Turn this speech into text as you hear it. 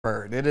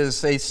It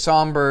is a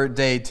somber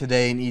day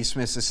today in East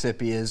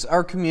Mississippi as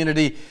our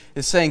community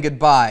is saying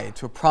goodbye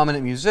to a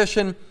prominent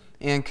musician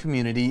and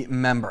community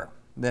member.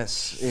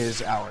 This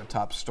is our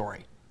top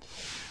story.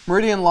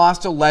 Meridian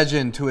lost a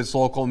legend to its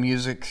local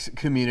music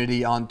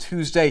community on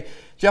Tuesday.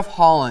 Jeff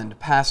Holland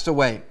passed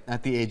away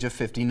at the age of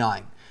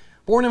 59.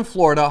 Born in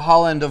Florida,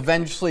 Holland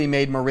eventually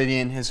made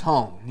Meridian his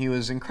home. He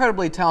was an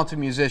incredibly talented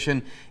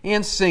musician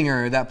and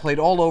singer that played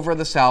all over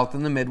the South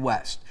and the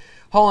Midwest.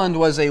 Holland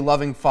was a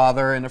loving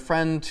father and a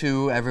friend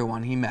to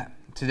everyone he met.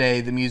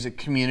 Today, the music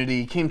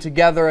community came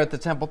together at the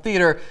Temple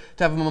Theater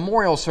to have a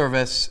memorial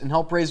service and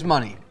help raise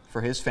money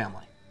for his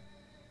family.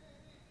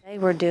 Today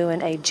we're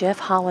doing a Jeff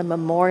Holland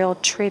memorial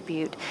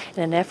tribute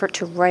in an effort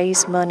to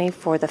raise money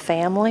for the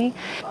family.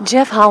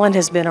 Jeff Holland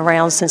has been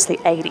around since the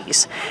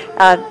 80s.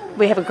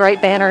 We have a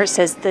great banner. It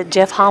says the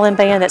Jeff Holland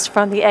Band that's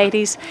from the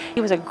 80s.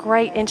 He was a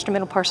great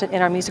instrumental person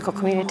in our musical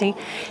community,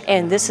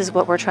 and this is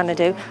what we're trying to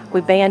do.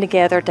 We band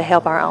together to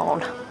help our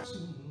own.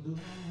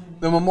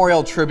 The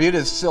memorial tribute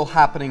is still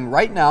happening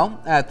right now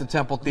at the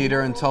Temple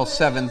Theater until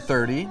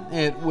 7:30.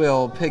 It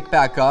will pick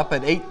back up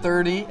at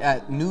 8:30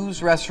 at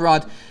News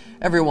Restaurant.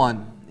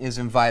 Everyone is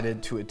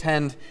invited to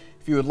attend.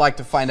 If you would like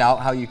to find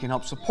out how you can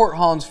help support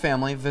Holland's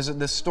family, visit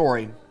this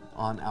story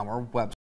on our website.